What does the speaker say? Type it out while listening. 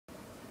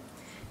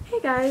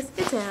guys,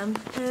 it's Am,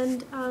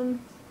 and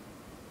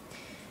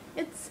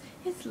it's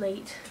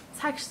late.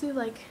 It's actually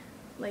like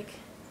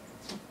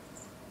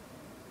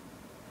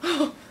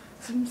oh,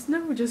 some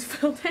snow just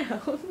fell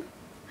down.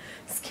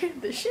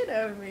 Scared the shit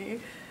out of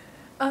me.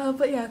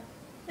 But yeah,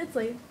 it's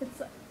late.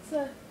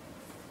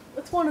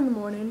 It's 1 in the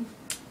morning.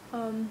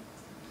 I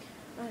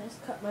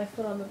just cut my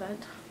foot on the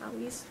vent.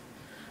 Owies.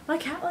 My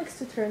cat likes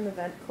to turn the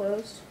vent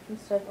closed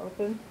instead of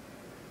open.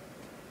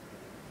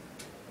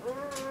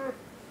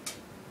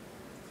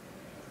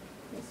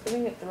 I'm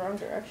spinning it the wrong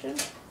direction.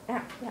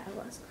 Yeah, it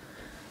was.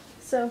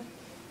 So,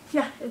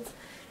 yeah, it's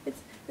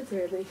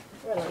really,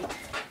 we're late.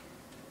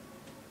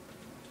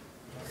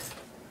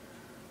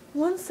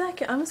 1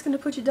 second. I'm just gonna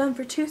put you down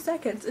for 2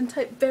 seconds and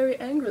type very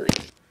angrily.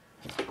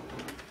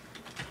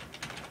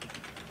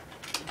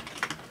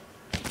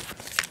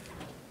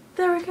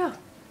 There we go.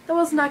 That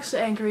wasn't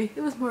actually angry.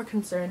 It was more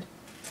concerned.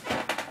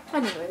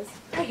 Anyways,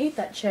 I hate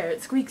that chair.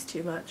 It squeaks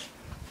too much.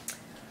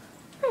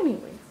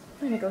 Anyways,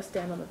 I'm gonna go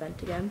stand on the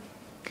vent again.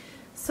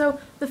 So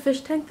the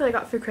fish tank that I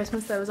got for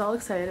Christmas that I was all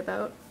excited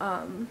about,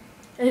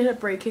 ended up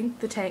breaking.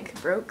 The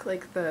tank broke,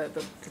 like the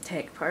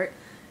tank part.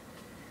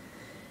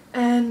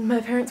 And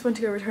my parents went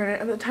to go return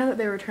it. At the time that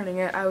they were returning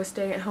it, I was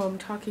staying at home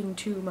talking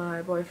to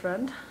my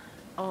boyfriend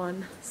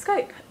on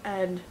Skype,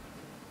 and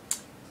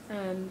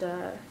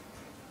the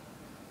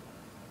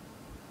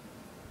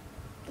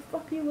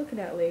fuck are you looking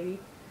at, lady?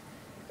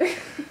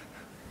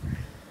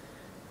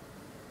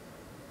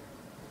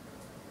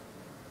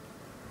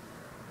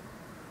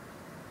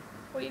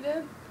 What you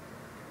did?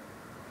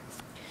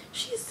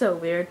 She's so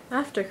weird.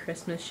 After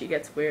Christmas, she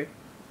gets weird.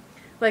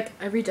 Like,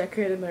 I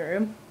redecorated my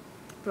room,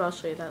 but I'll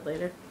show you that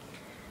later.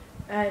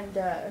 And,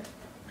 my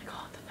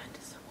god, the vent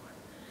is so warm.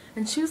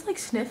 And she was, like,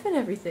 sniffing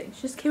everything.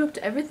 She just came up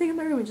to everything in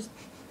my room and just...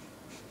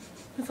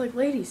 It's like,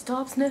 lady,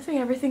 stop sniffing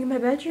everything in my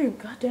bedroom.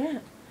 God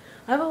damn.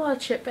 I have a lot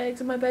of chip bags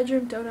in my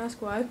bedroom. Don't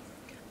ask why.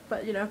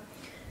 But, you know,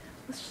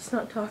 let's just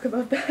not talk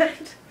about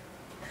that.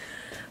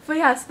 But,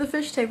 yeah, so the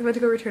fish tank, we went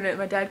to go return it, and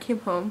my dad came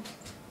home.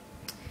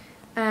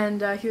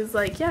 And he was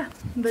like, yeah,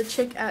 the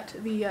chick at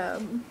the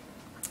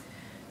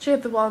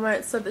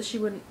Walmart said that she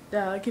wouldn't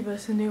give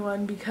us a new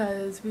one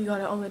because we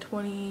got it on the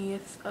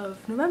 20th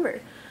of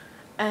November.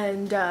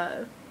 And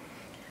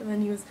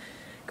then he was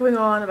going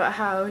on about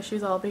how she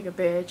was all being a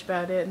bitch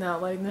about it and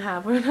not letting them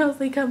have one. And I was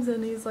like, comes in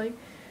and he's like,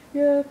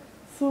 yeah,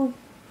 so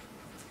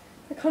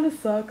it kind of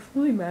sucks,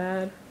 really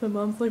mad. My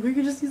mom's like, we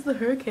could just use the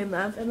hurricane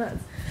lamp, and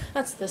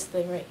that's this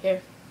thing right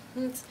here.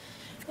 And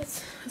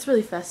it's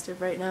really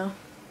festive right now.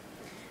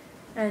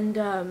 And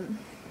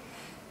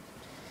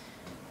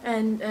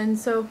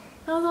so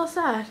I was all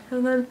sad,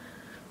 and then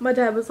my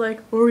dad was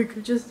like, or we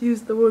could just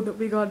use the one that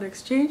we got in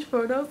exchange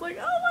for, and I was like,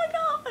 oh my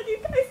god, you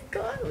guys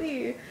got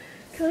me,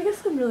 because I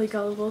guess I'm really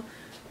gullible.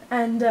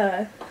 And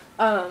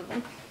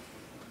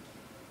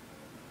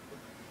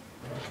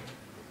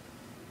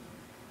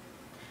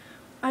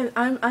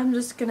I'm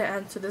just gonna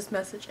answer this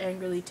message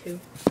angrily too.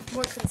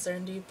 More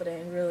concernedy, but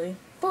angrily.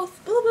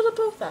 Both, a little bit of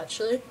both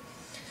actually.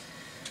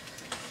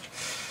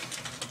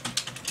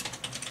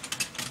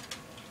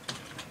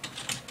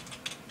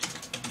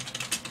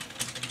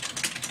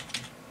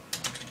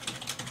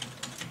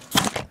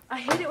 I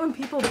hate it when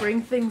people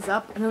bring things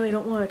up and then they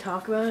don't want to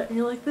talk about it, and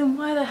you're like, then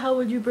why the hell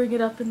would you bring it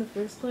up in the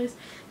first place?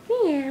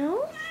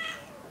 Meow.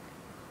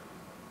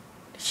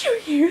 Did you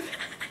hear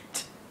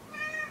that?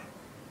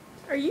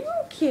 Are you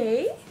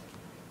okay?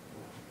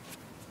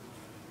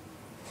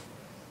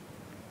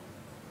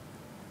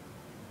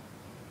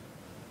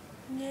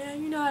 Yeah,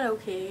 you're not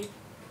okay.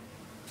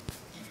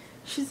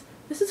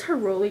 This is her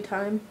rolly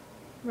time,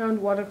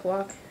 around 1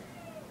 o'clock,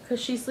 because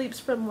she sleeps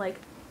from like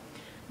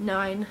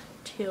 9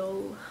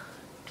 till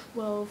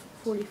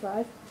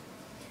 12:45,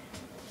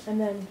 and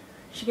then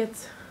she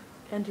gets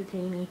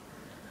entertaining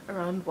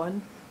around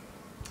 1.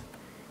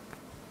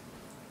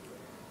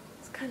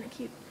 It's kind of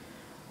cute.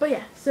 But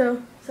yeah,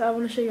 so I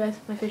want to show you guys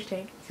my fish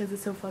tank because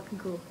it's so fucking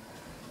cool.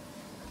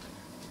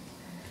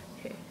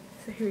 Okay,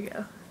 so here we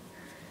go.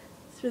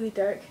 It's really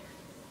dark.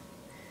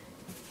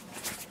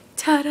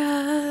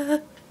 Ta-da!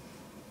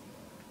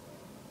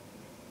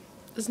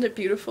 Isn't it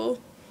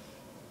beautiful?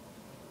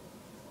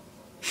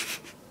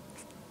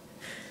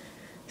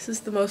 This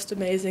is the most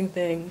amazing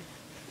thing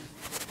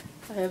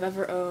I have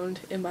ever owned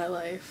in my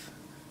life.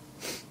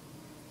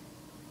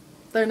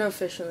 There are no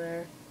fish in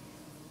there.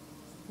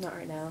 Not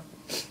right now.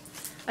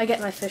 I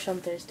get my fish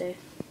on Thursday.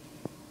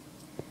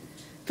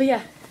 But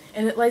yeah,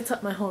 and it lights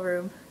up my whole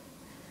room.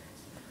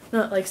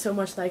 Not like so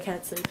much that I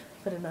can't sleep,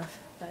 but enough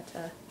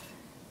that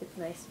it's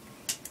nice.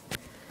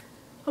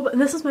 Oh, but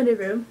this is my new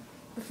room.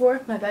 Before,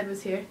 my bed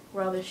was here,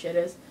 where all this shit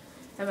is.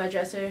 And my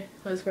dresser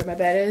was where my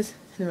bed is,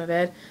 and my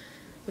bed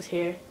was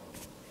here.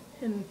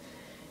 And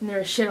there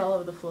was shit all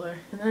over the floor.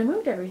 And then I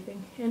moved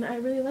everything, and I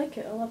really like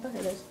it a lot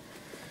better.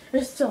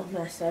 There's still a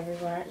mess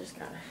everywhere.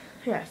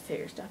 I gotta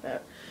figure stuff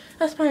out.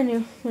 That's my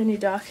new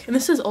dock. And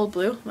this is Old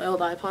Blue, my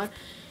old iPod.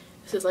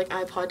 This is like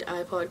iPod to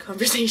iPod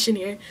conversation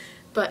here.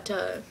 But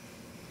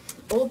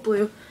Old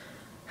Blue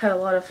had a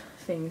lot of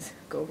things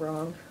go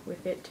wrong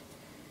with it.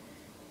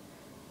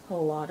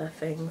 a lot of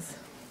things.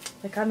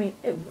 Like, I mean,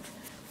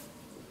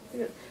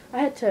 I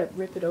had to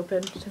rip it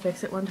open to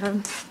fix it one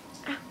time.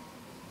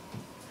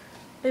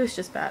 It was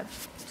just bad.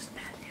 Just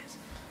bad news.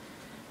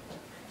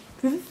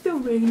 Is it still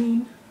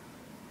raining?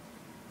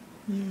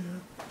 Yeah.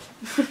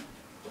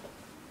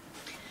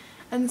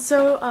 And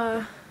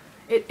so,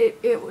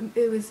 it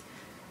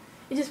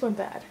just went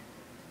bad.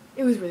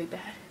 It was really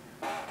bad.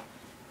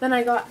 Then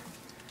I got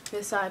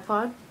this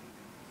iPod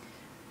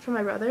from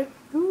my brother.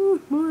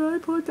 Ooh, more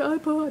iPod to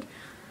iPod.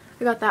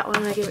 I got that one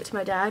and I gave it to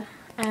my dad.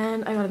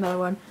 And I got another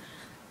one.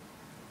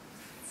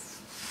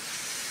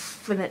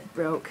 And it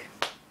broke.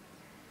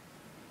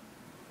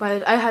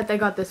 But I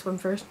got this one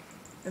first.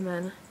 And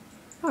then,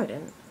 oh, I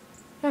didn't.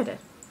 Yeah, I did.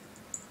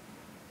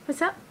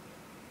 What's up?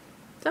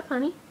 What's up,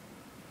 honey?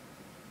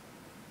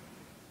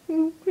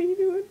 What are you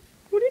doing?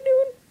 What are you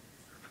doing?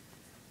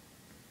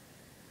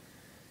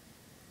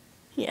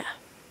 Yeah.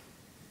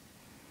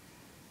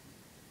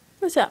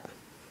 What's up?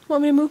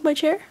 Want me to move my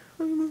chair?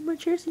 Want me to move my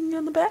chair so you can get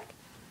on the back?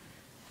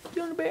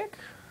 Get on the back?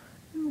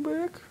 On the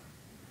back?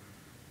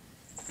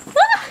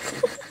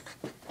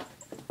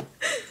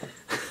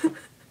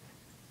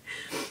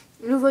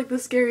 It was like the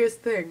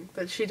scariest thing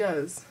that she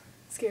does.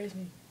 It scares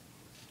me.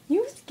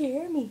 You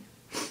scare me.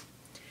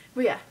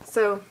 But yeah,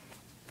 so,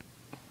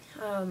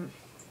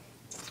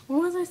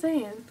 what was I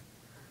saying?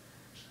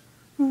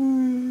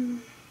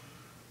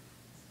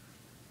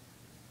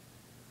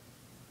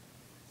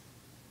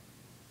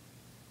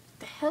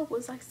 The hell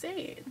was I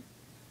saying?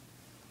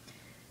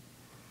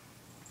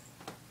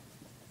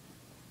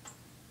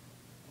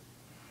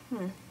 I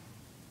don't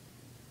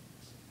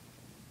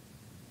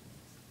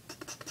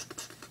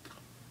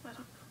know.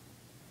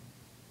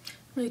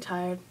 I'm really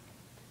tired.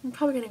 I'm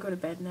probably gonna go to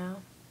bed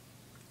now.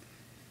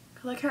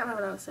 Because I can't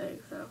remember what I was saying,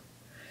 so.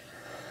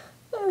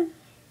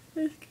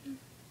 Let's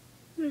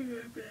go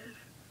to bed.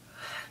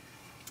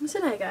 So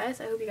night, guys.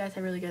 I hope you guys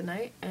have a really good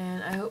night.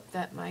 And I hope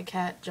that my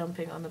cat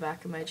jumping on the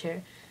back of my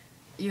chair,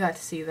 you got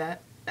to see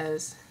that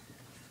as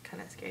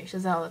kind of scary. She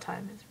does that all the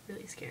time. It's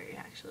really scary,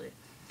 actually.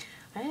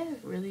 I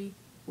have really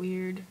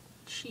weird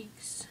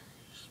cheeks.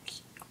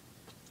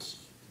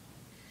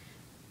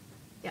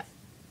 Yeah.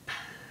 I'm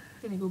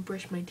gonna go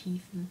brush my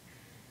teeth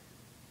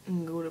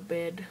and go to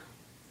bed.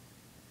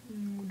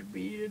 Go to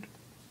bed.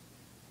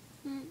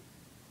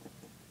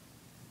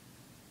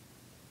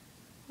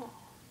 Oh,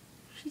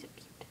 she's so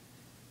cute.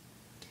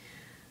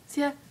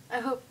 So yeah, I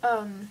hope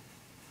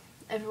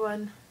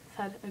everyone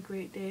had a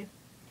great day.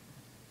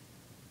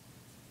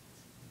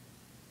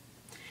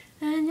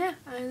 And yeah,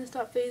 I'm gonna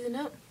stop phasing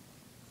out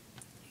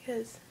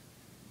because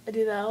I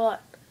do that a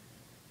lot.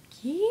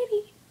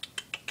 Kitty.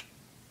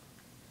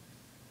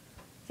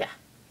 Yeah.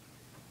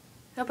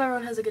 I hope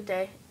everyone has a good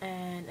day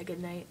and a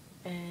good night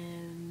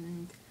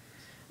and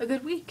a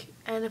good week.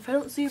 And if I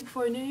don't see you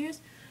before New Year's,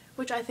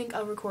 which I think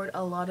I'll record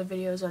a lot of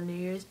videos on New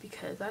Year's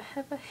because I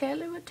have a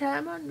hell of a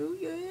time on New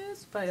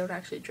Year's, but I don't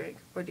actually drink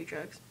or do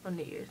drugs on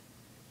New Year's.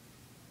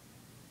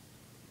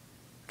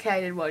 Okay,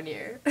 I did 1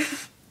 year,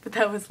 but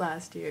that was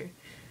last year,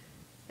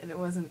 and it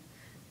wasn't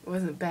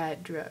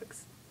bad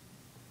drugs.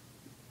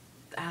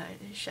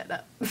 Shut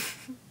up.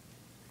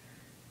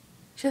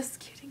 Just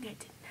kidding, I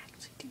didn't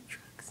actually do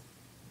drugs.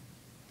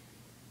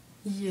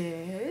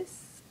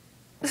 Yes.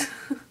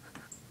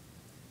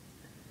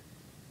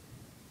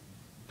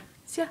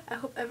 So yeah, I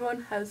hope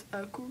everyone has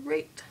a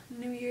great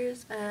New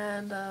Year's,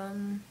 and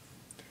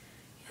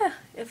yeah,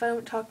 if I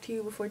don't talk to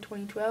you before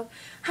 2012,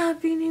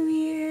 Happy New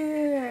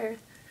Year!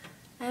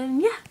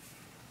 And yeah,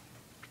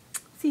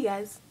 see you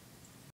guys.